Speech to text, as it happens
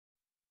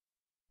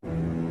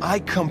I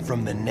come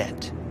from the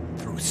net,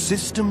 through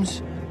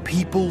systems,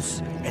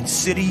 peoples, and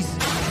cities,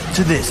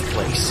 to this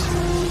place,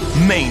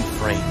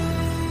 Mainframe.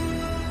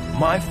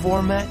 My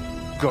format,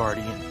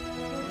 Guardian,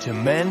 to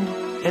mend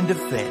and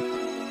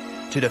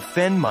defend. To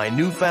defend my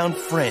newfound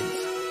friends,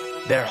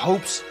 their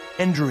hopes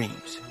and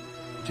dreams.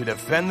 To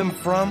defend them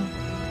from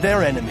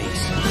their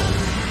enemies.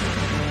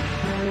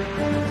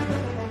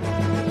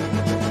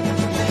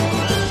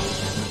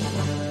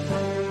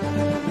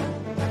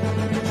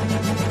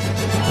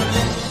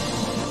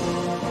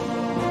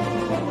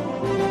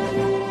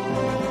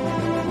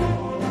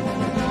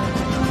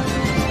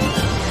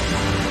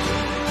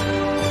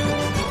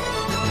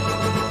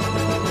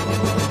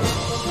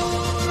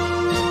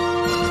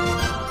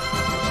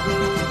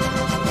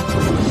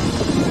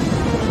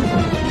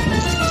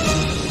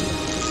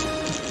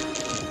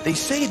 They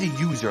say the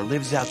user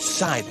lives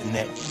outside the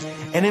net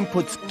and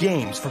inputs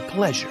games for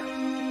pleasure.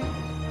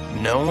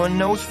 No one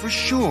knows for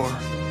sure,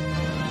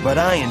 but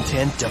I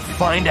intend to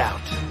find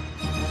out.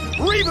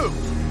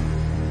 ReBoot!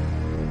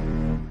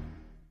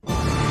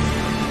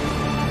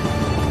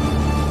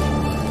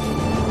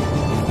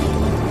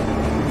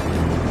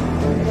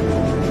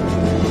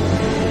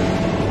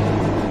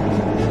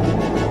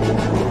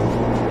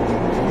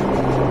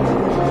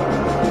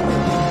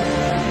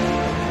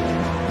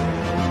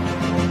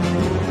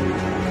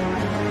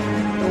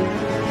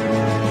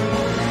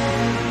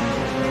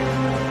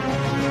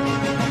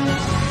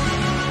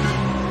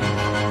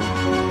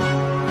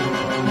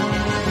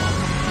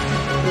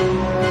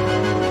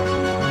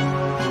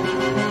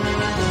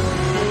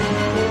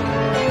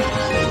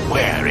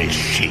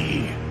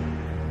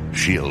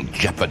 She'll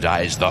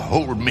jeopardize the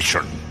whole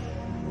mission.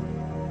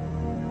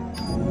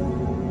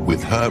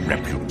 With her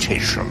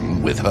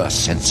reputation, with her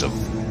sense of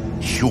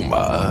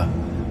humor,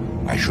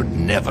 I should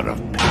never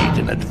have paid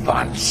in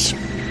advance.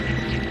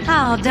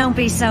 Oh, don't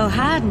be so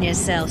hard on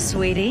yourself,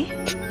 sweetie.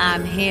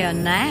 I'm here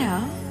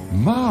now.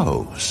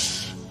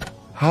 Mouse,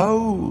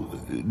 how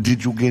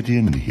did you get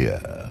in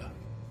here?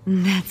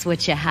 That's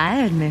what you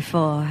hired me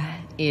for,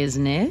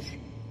 isn't it?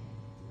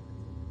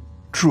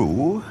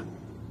 True,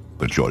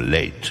 but you're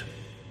late.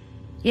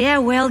 Yeah,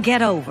 well,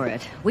 get over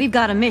it. We've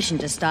got a mission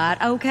to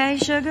start, okay,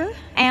 sugar?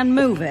 And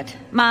move it.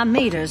 My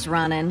meter's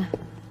running.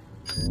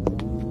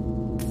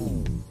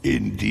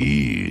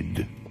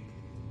 Indeed.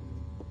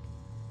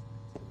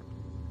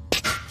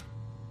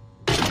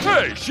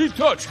 Hey, she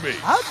touched me!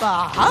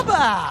 Hubba,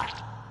 hubba!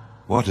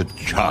 What a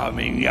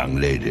charming young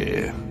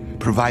lady.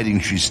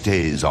 Providing she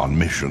stays on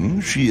mission,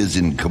 she is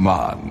in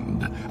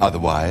command.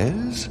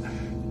 Otherwise,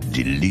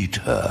 delete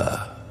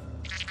her.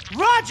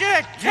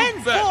 Roger,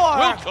 10-4!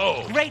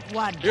 Wilco! Great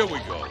one. Here we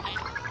go.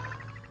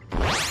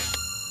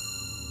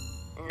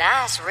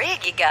 Nice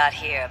rig you got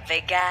here,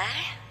 big guy.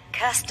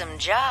 Custom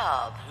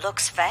job.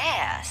 Looks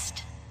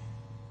fast.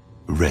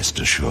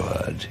 Rest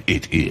assured,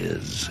 it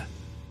is.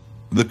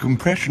 The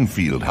compression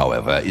field,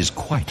 however, is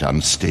quite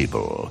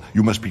unstable.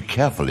 You must be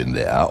careful in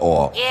there,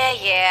 or...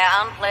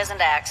 Yeah, unpleasant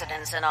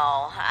accidents and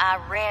all. I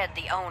read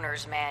the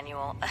owner's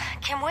manual.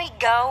 Can we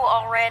go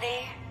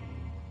already?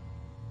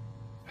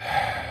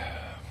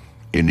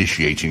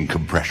 Initiating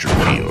compression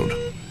field.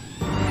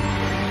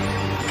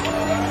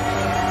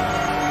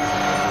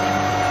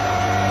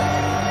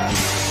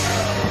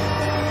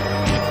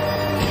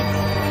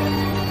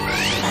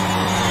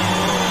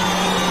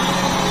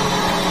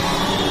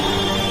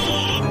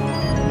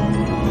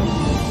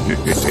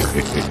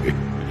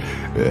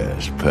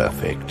 Yes,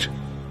 perfect.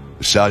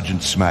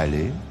 Sergeant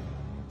Smiley?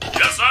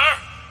 Yes, sir?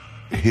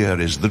 Here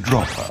is the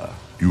dropper.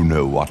 You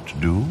know what to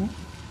do?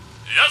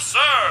 Yes, sir.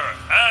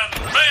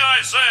 And may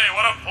I say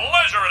what a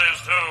pleasure it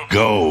is to...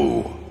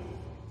 Go!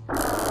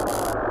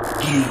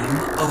 Game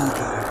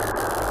over.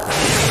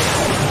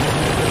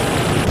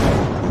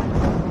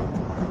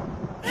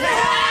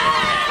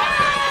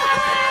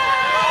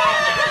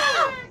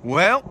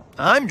 Well,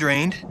 I'm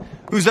drained.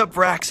 Who's up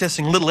for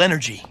accessing little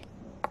energy?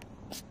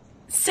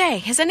 Say,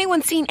 has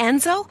anyone seen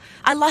Enzo?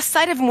 I lost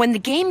sight of him when the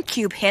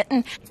GameCube hit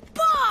and...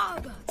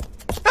 Bob!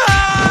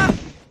 Ah!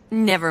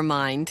 Never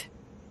mind.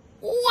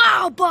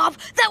 Wow, Bob,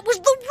 that was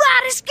the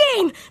raddest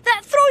game!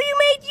 That throw you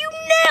made, you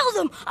nailed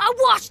them! I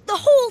watched the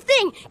whole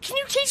thing. Can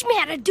you teach me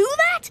how to do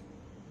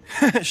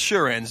that?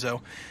 Sure,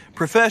 Enzo.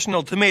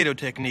 Professional tomato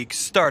techniques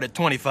start at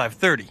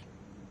 25-30.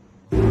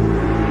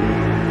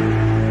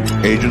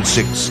 Agent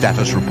 6,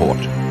 status report.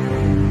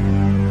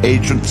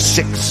 Agent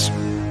 6.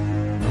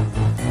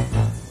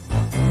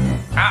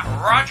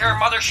 Roger,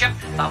 Mothership.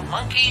 The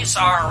monkeys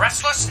are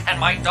restless, and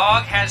my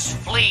dog has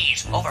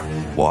fleas. Over.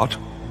 What?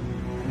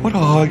 What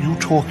are you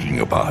talking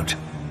about?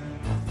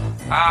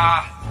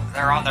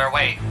 They're on their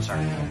way, sir.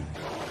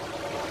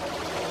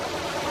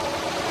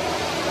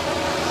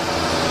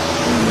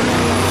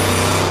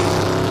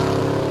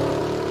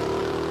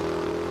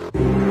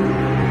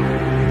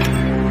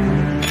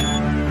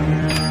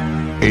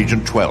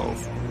 Agent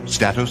 12,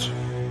 status?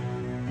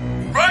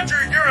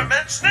 Roger, Your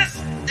Immenseness.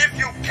 If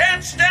you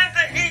can't stand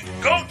the heat,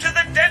 go to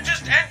the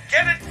dentist and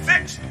get it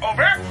fixed.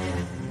 Over.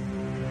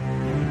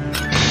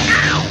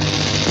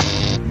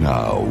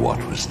 Now,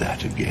 what was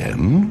that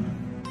again?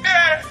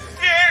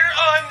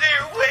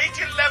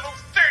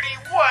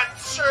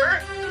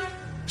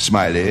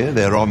 Smiley.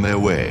 They're on their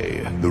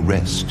way. The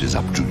rest is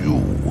up to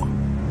you.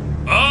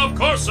 Of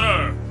course,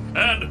 sir.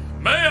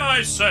 And may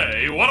I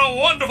say, what a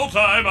wonderful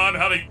time I'm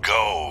having.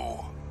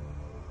 Go!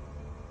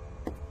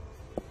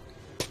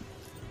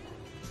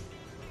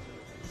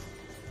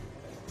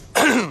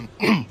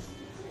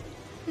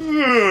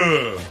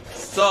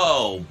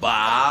 So,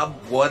 Bob,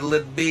 what'll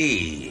it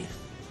be?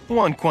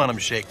 One quantum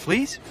shake,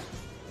 please.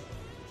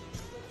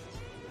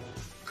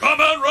 Coming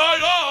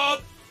right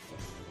up!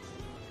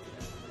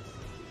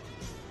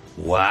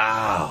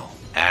 Wow,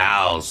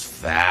 Al's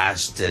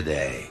fast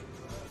today.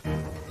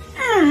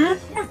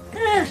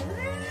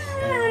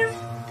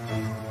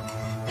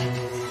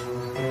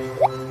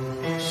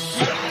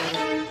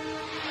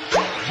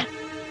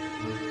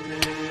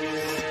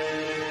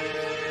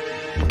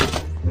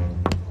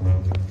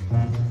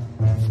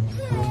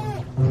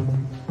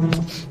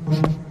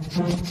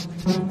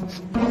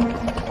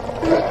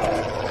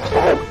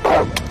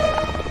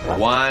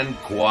 One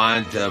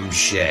quantum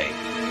shake.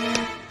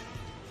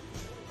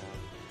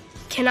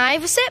 Can I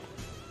have a sip?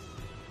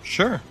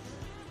 Sure.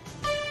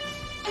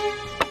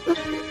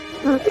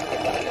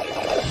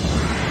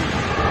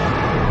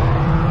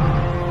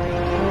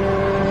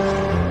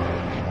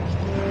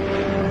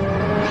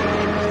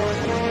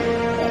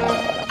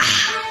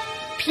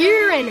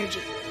 Pure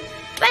energy.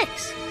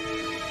 Thanks.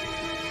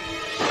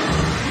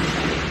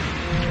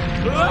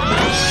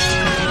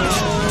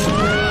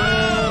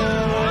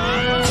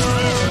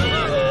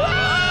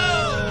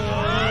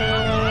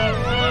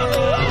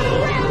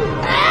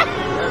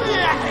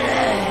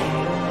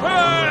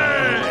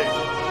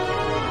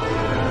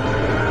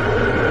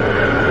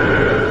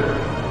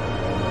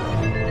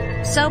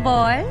 So,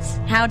 boys,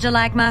 how'd you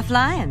like my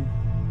flying?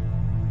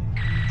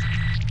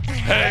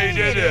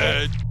 Hated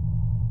it.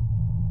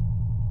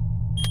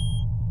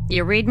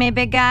 You read me,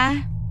 big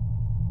guy?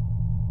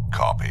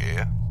 Copy.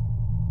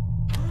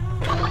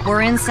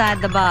 We're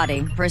inside the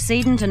body,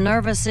 proceeding to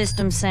nervous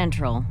system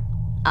central.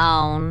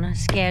 On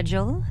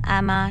schedule, I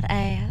might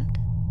add.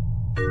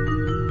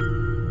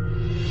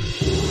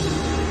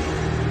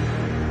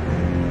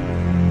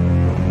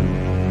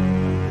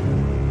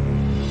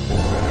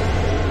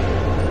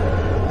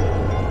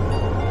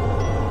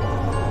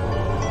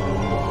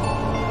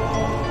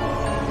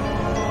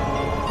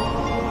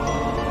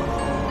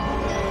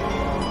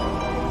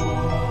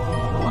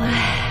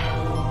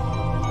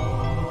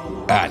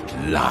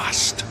 At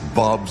last,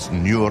 Bob's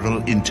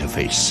neural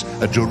interface,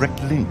 a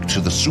direct link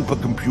to the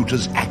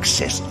supercomputer's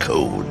access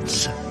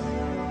codes.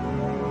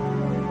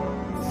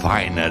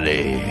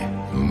 Finally,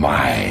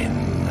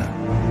 mine.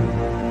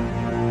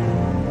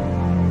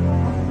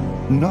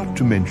 Not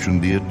to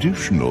mention the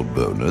additional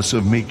bonus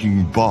of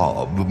making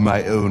Bob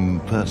my own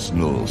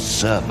personal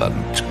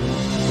servant.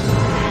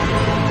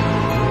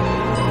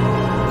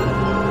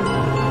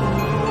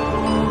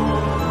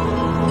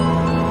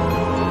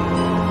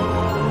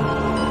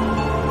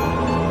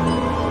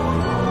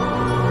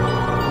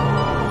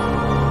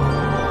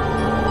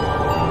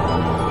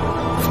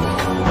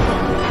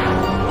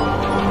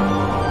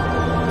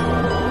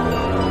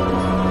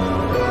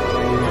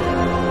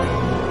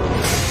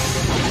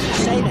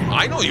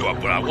 I know you are,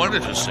 but I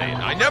wanted to say it.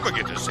 I never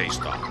get to say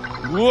stuff.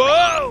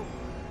 Whoa!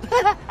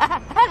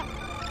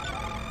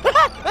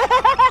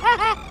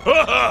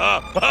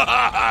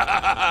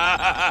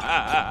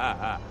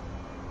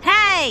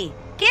 Hey,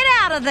 get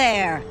out of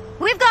there!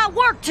 We've got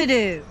work to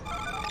do.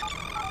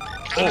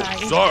 Oh,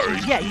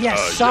 sorry.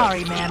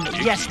 Sorry, ma'am.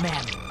 Yes,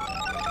 ma'am.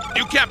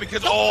 You can't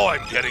because,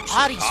 I'm getting so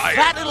Artie's tired.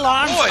 fat little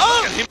arms. Boy,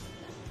 look at him.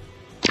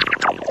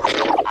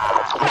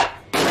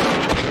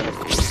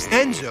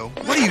 Enzo,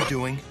 what are you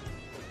doing?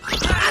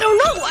 I don't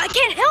know. I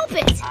can't help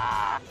it.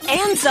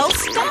 Enzo,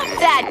 stop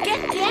that!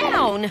 Get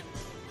down!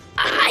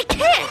 I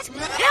can't.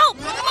 Help!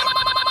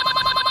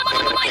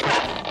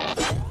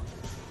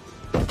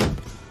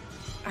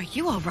 Are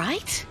you all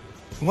right?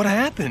 What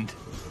happened?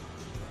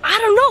 I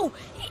don't know.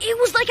 It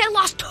was like I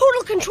lost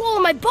total control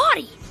of my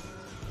body.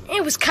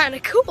 It was kind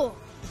of cool.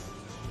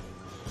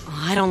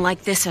 Oh, I don't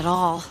like this at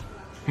all.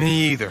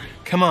 Me either.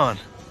 Come on,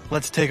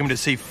 let's take him to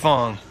see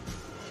Fong.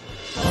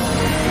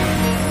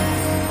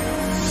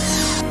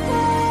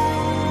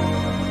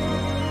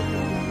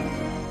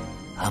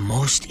 A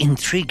most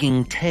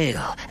intriguing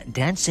tale.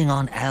 Dancing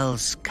on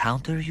Al's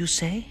counter, you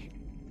say?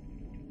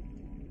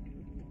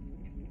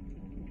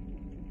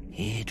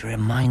 It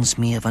reminds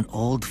me of an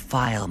old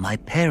file my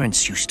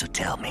parents used to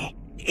tell me.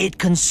 It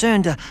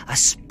concerned a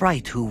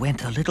sprite who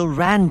went a little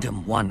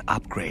random one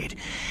upgrade.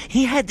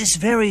 He had this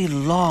very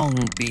long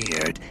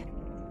beard.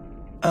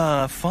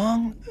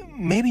 Fong,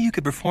 maybe you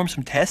could perform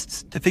some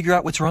tests to figure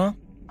out what's wrong?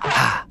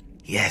 Ah,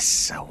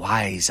 yes, a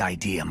wise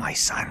idea, my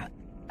son.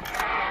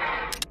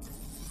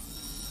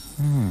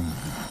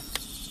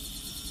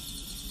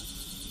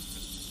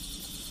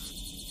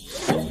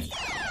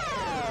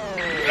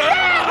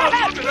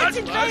 It's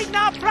invading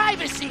our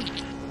privacy.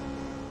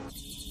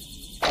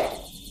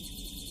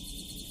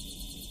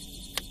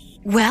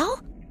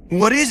 Well?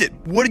 What is it?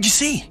 What did you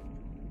see?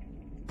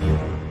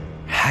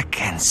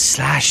 Hack and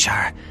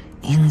slasher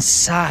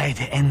inside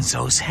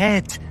Enzo's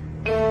head.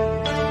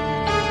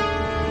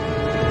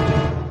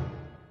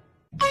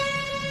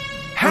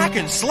 hack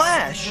and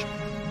slash?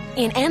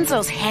 In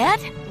Enzo's head?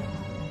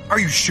 Are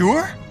you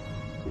sure?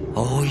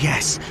 Oh,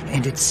 yes,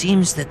 and it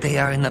seems that they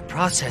are in the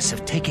process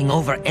of taking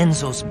over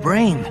Enzo's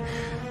brain.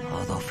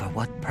 Although for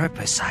what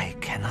purpose, I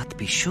cannot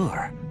be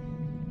sure.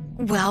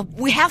 Well,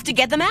 we have to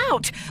get them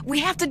out. We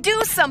have to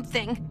do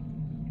something.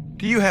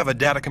 Do you have a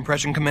data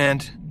compression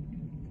command?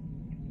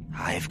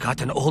 I've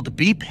got an old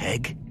beep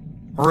egg.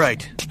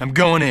 Right, I'm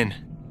going in.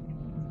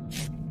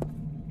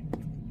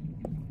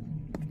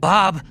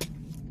 Bob,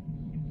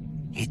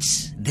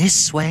 it's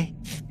this way.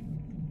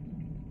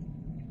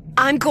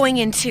 I'm going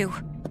in too.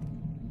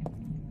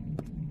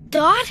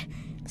 Dot,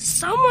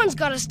 someone's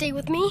gotta stay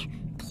with me.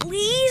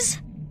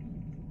 Please?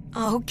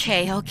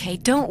 Okay,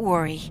 don't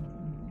worry.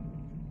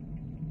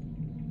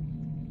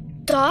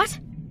 Dot?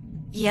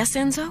 Yes,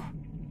 Enzo?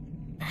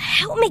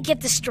 Help me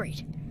get this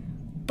straight.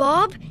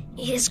 Bob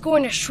is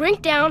going to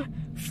shrink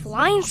down,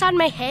 fly inside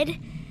my head,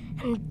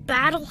 and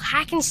battle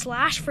hack and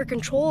slash for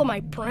control of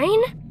my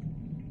brain?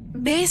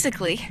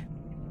 Basically.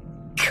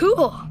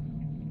 Cool.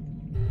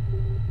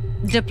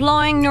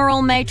 Deploying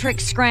neural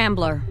matrix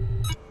scrambler.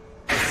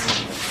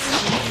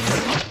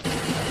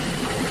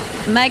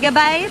 Mega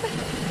Babe,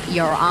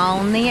 you're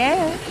on the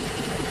air.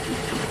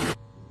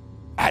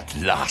 At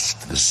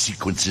last, the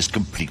sequence is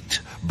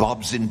complete.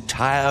 Bob's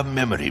entire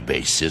memory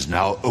base is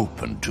now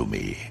open to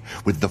me.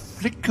 With the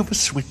flick of a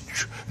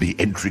switch, the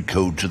entry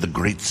code to the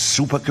great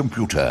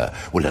supercomputer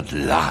will at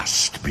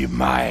last be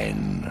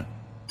mine.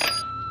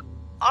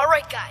 All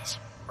right, guys.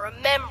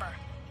 Remember,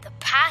 the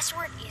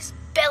password is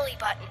belly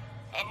button,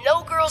 and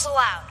no girls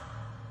allowed.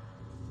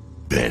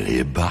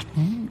 Belly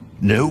button?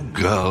 No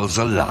girls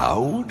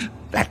allowed?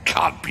 That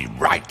can't be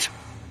right.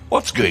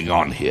 What's going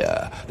on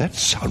here? That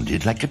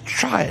sounded like a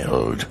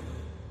child.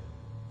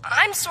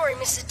 I'm sorry,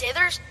 Mrs.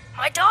 Dithers.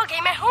 My dog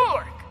ate my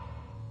homework.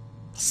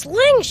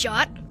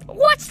 Slingshot?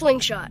 What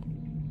slingshot?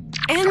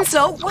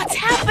 Enzo, what's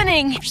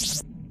happening?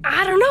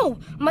 I don't know.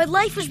 My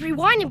life was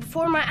rewinding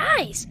before my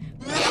eyes.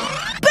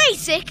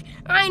 Basic?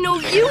 I know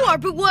you are,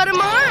 but what am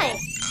I?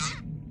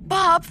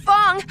 Bob,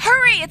 Fong,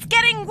 hurry! It's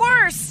getting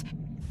worse!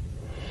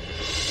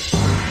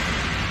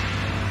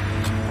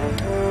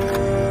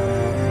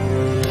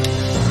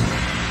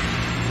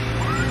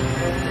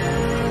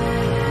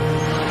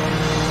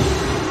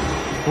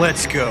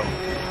 Let's go.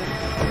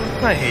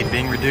 I hate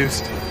being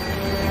reduced.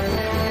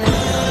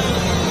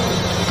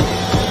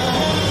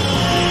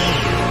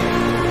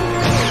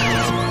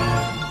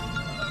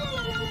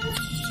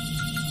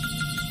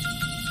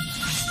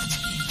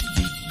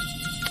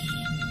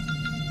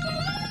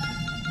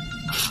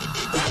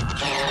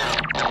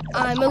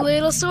 I'm a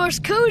little source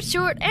code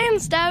short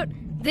and stout.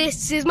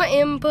 This is my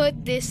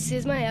input, this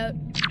is my out.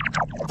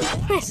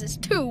 This is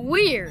too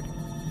weird.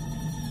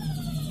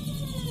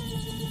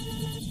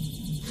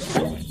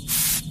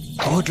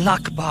 Good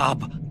luck,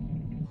 Bob.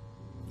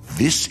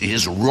 This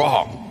is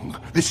wrong.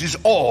 This is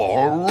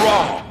all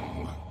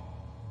wrong.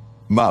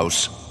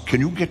 Mouse,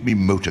 can you get me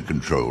motor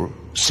control,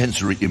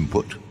 sensory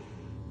input?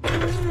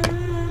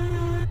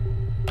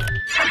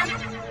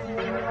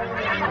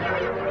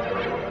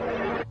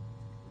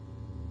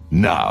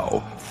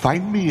 Now,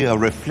 find me a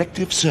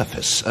reflective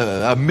surface,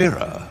 a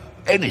mirror,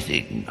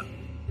 anything.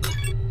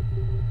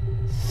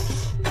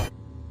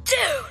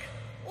 Dude,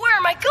 where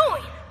am I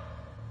going?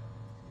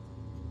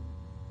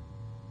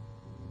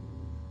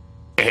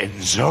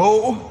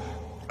 Enzo?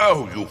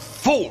 Oh, you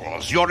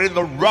fools! You're in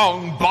the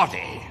wrong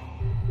body!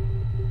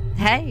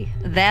 Hey,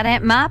 that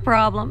ain't my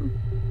problem.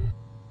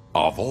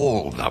 Of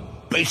all the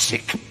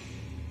basic...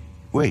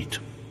 Wait.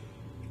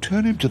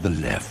 Turn him to the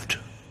left.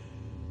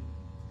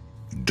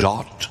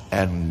 Dot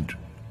and...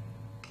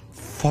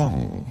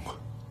 Fong.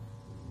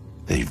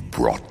 They've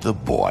brought the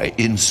boy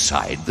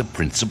inside the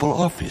principal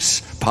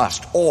office,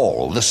 past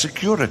all the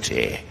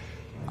security.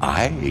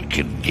 I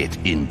can get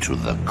into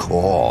the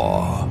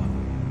core.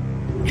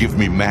 Give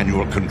me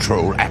manual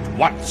control at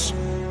once.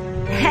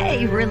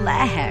 Hey,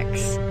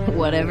 relax.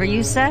 Whatever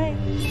you say.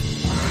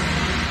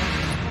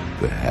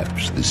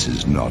 Perhaps this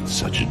is not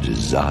such a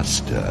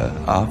disaster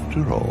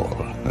after all.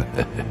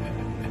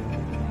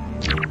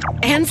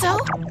 Enzo?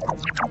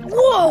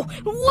 Whoa!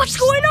 What's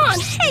going on?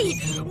 Hey!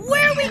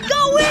 Where are we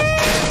going?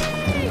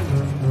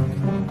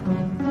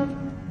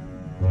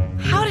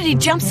 How did he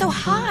jump so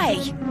high?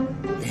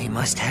 They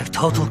must have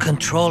total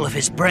control of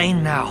his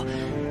brain now.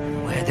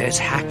 Where there's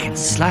hack and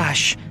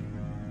slash,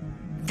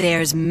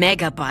 there's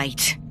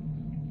Megabyte.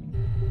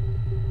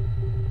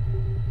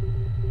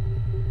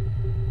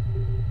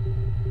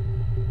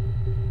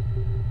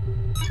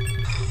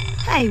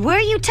 Hey, where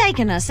are you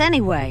taking us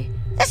anyway?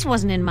 This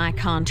wasn't in my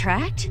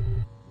contract.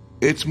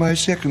 It's my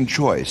second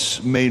choice,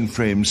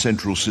 mainframe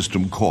central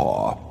system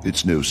core.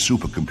 It's no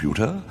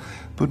supercomputer,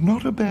 but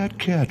not a bad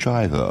catch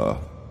either.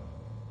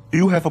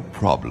 You have a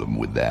problem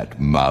with that,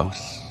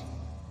 Mouse?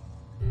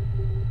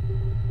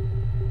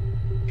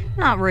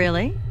 Not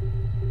really.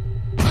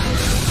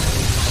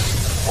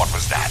 What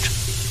was that?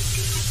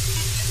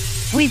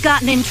 We've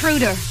got an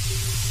intruder.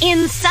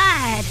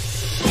 Inside.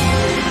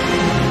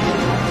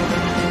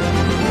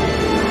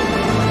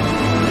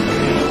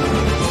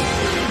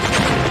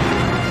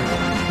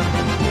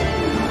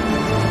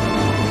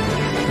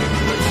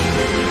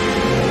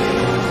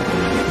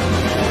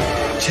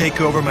 take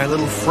over my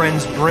little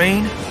friend's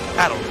brain?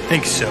 I don't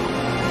think so.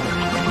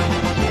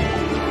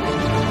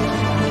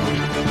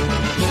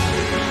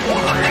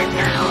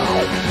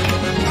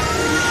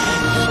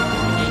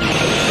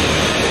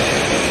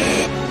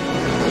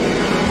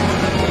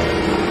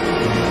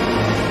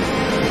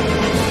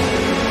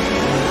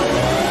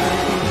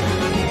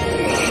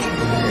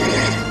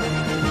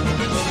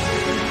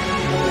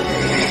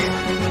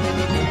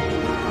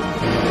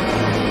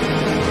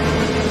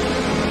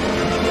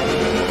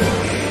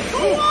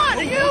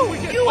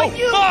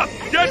 Bob!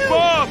 Get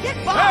Bob!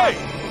 Get Bob! Hey!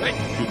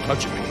 Hey, you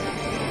touching me.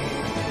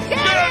 Get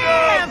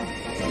him!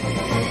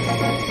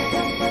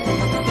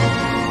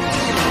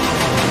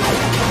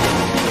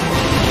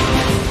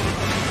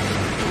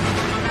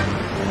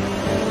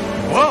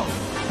 Whoa!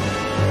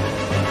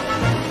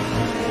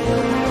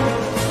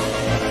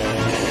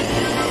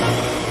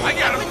 I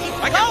got him!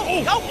 I got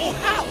him! Go!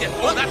 Oh,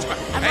 yeah. Oh, that's right.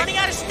 I'm Hey. running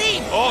out of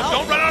steam. Oh, No.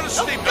 don't run out of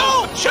steam.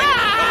 Go! No. Shake.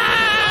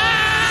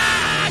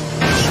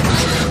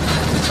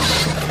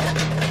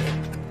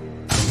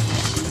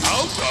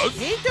 How does...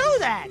 He do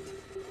that.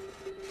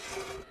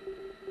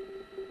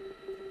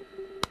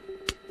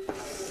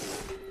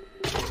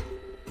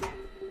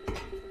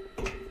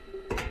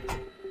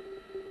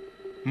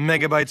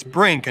 Megabyte's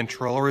brain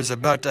controller is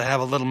about to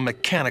have a little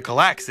mechanical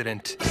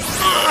accident.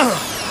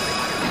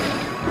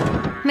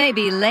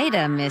 Maybe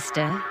later,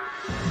 mister.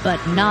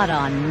 But not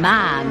on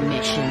my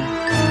mission.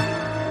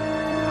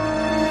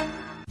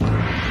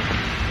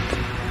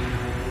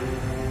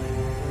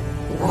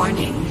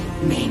 Warning,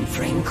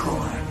 mainframe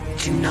core.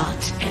 Do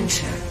not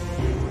enter.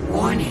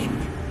 Warning,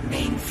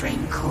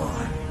 mainframe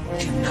core.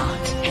 Do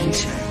not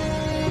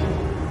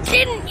enter.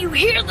 Didn't you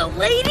hear the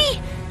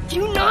lady?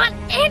 Do not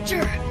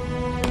enter.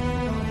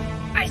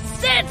 I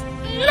said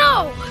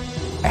no.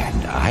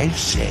 And I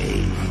say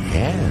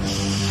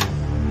yes.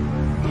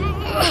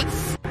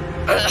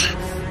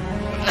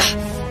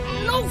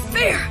 No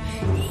fair.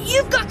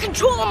 You've got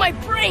control of my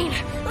brain.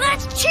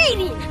 That's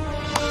cheating.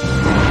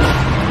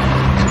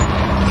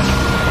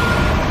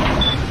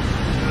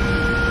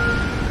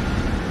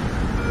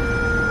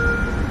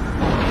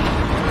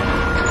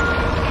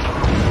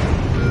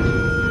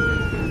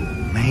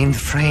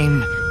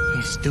 Mainframe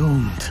is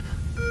doomed.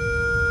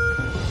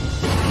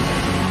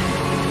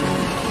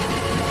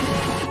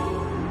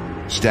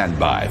 Stand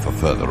by for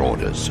further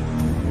orders.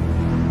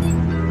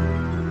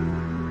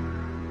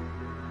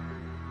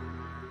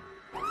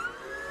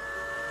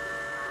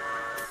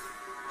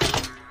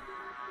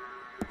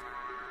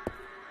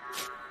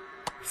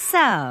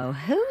 So,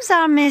 who's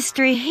our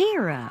mystery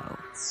hero?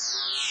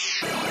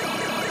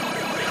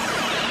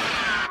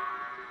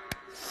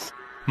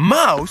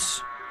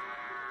 Mouse?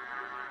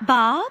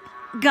 Bob?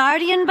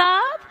 Guardian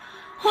Bob?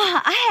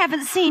 Why, I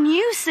haven't seen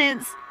you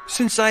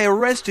Since I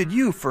arrested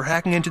you for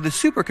hacking into the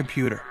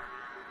supercomputer.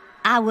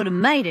 I would have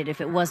made it if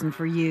it wasn't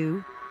for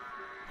you.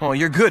 Oh,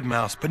 you're good,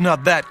 Mouse, but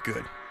not that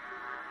good.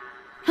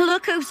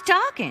 Look who's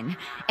talking.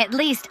 At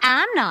least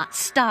I'm not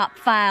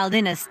stop-filed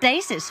in a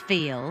stasis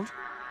field.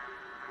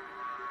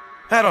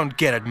 I don't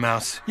get it,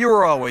 Mouse. You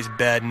were always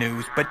bad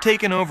news, but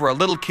taking over a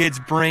little kid's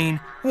brain,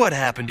 what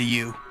happened to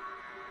you?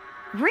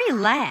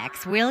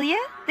 Relax, will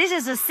you? This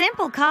is a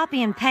simple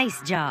copy and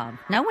paste job.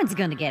 No one's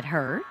gonna get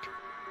hurt.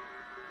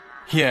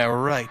 Yeah,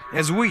 right.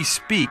 As we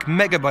speak,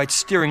 Megabyte's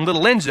steering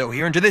little Enzo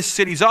here into this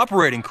city's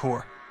operating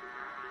core.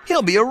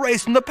 He'll be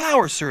erasing the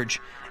power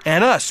surge,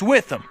 and us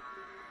with him.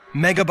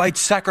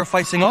 Megabyte's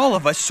sacrificing all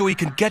of us so he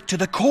can get to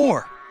the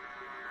core.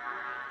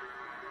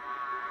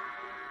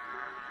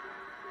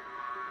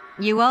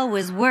 You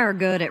always were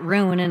good at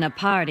ruining a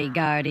party,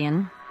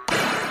 Guardian.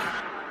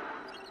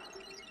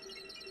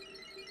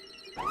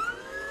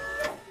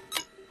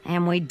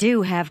 And we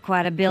do have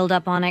quite a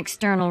build-up on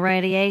external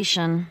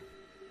radiation.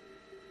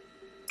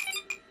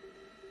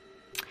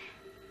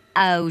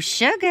 Oh,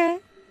 sugar.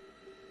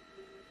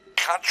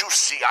 Can't you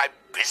see I'm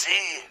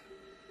busy?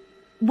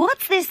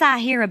 What's this I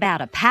hear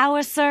about a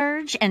power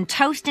surge and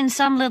toasting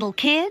some little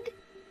kid?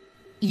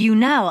 You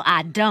know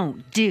I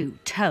don't do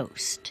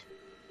toast.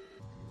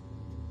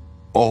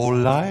 All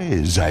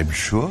lies, I'm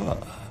sure.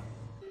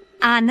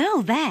 I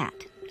know that,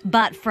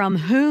 but from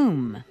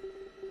whom?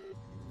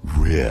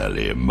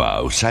 Really,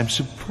 Mouse, I'm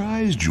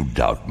surprised you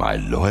doubt my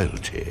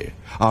loyalty.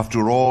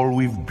 After all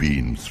we've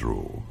been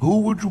through,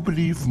 who would you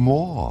believe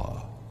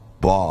more?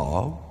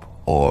 Bob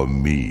or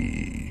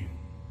me?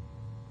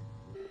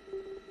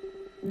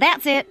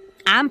 That's it.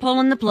 I'm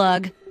pulling the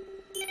plug.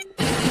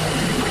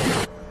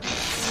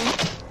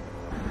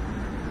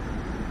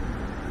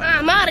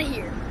 I'm out of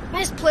here.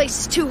 This place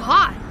is too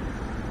hot.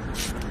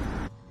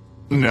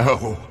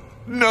 No,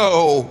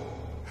 no,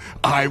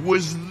 I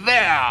was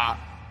there.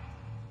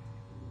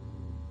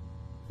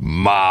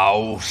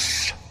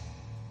 Mouse.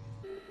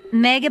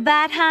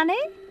 Megabyte,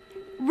 honey?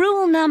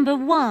 Rule number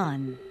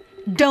 1.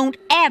 Don't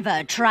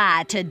ever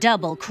try to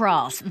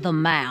double-cross the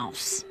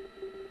mouse.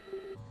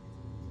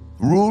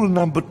 Rule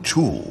number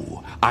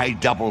 2. I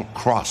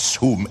double-cross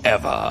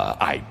whomever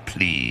I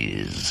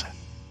please.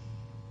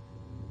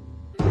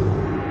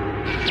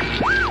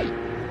 Warning.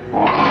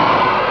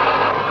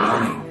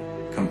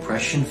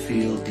 Suppression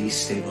field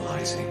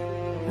destabilizing.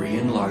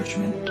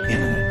 Re-enlargement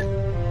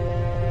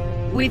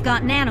imminent. We've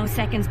got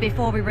nanoseconds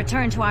before we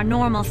return to our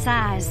normal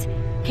size.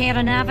 Care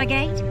to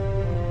navigate?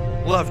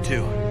 Love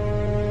to.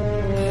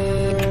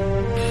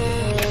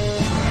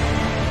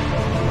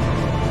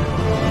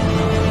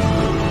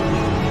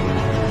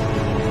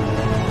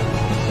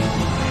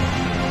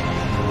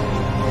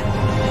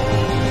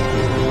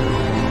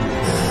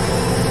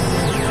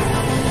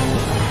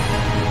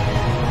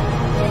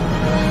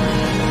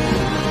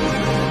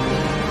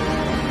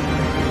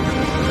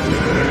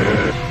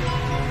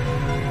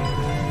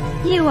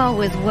 You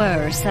always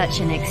were such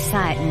an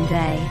exciting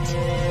date.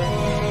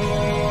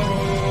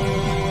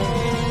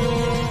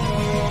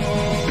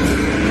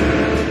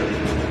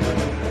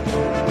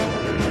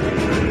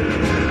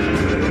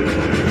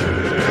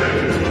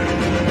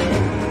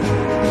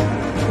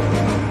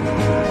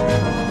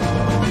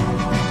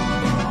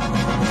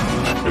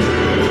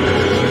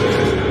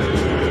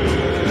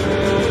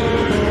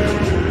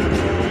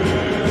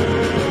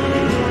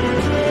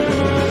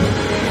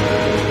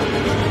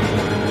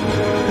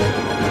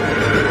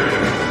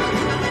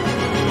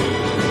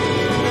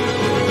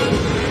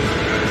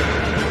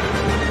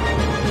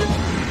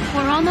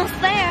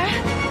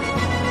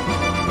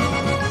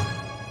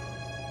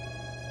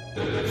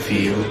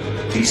 Field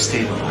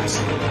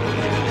destabilizing.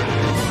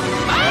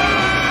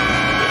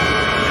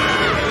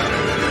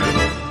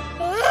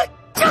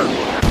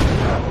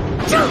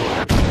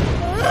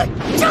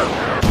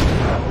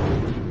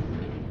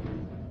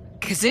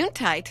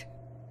 Gesundheit.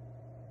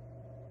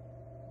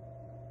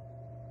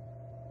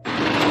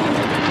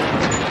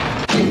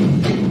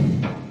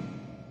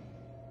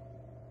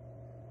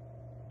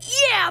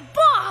 Yeah,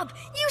 Bob!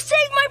 You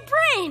saved my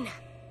brain!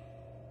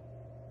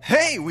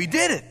 Hey, we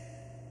did it!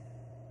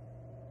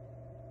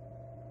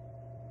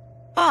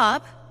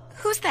 Bob,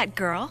 who's that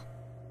girl?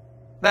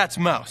 That's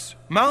Mouse.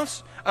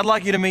 Mouse, I'd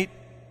like you to meet...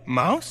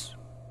 Mouse?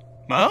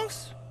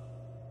 Mouse?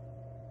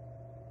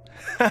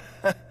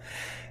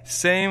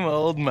 Same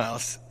old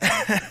Mouse.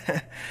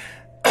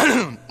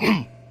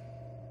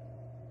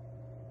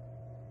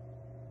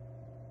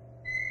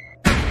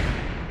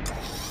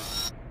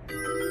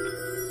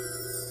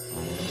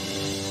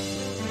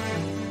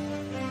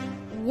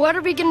 What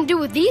are we gonna do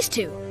with these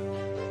two?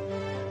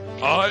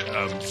 I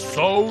am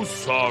so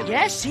sorry.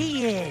 Yes,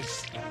 he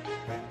is.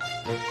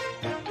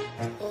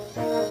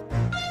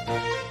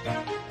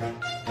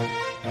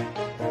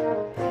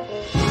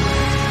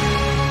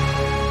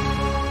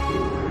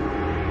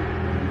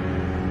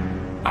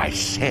 I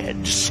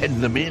said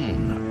send them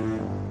in.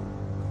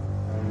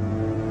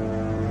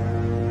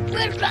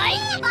 We're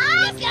right!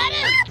 I got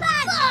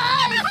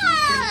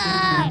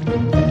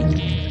it!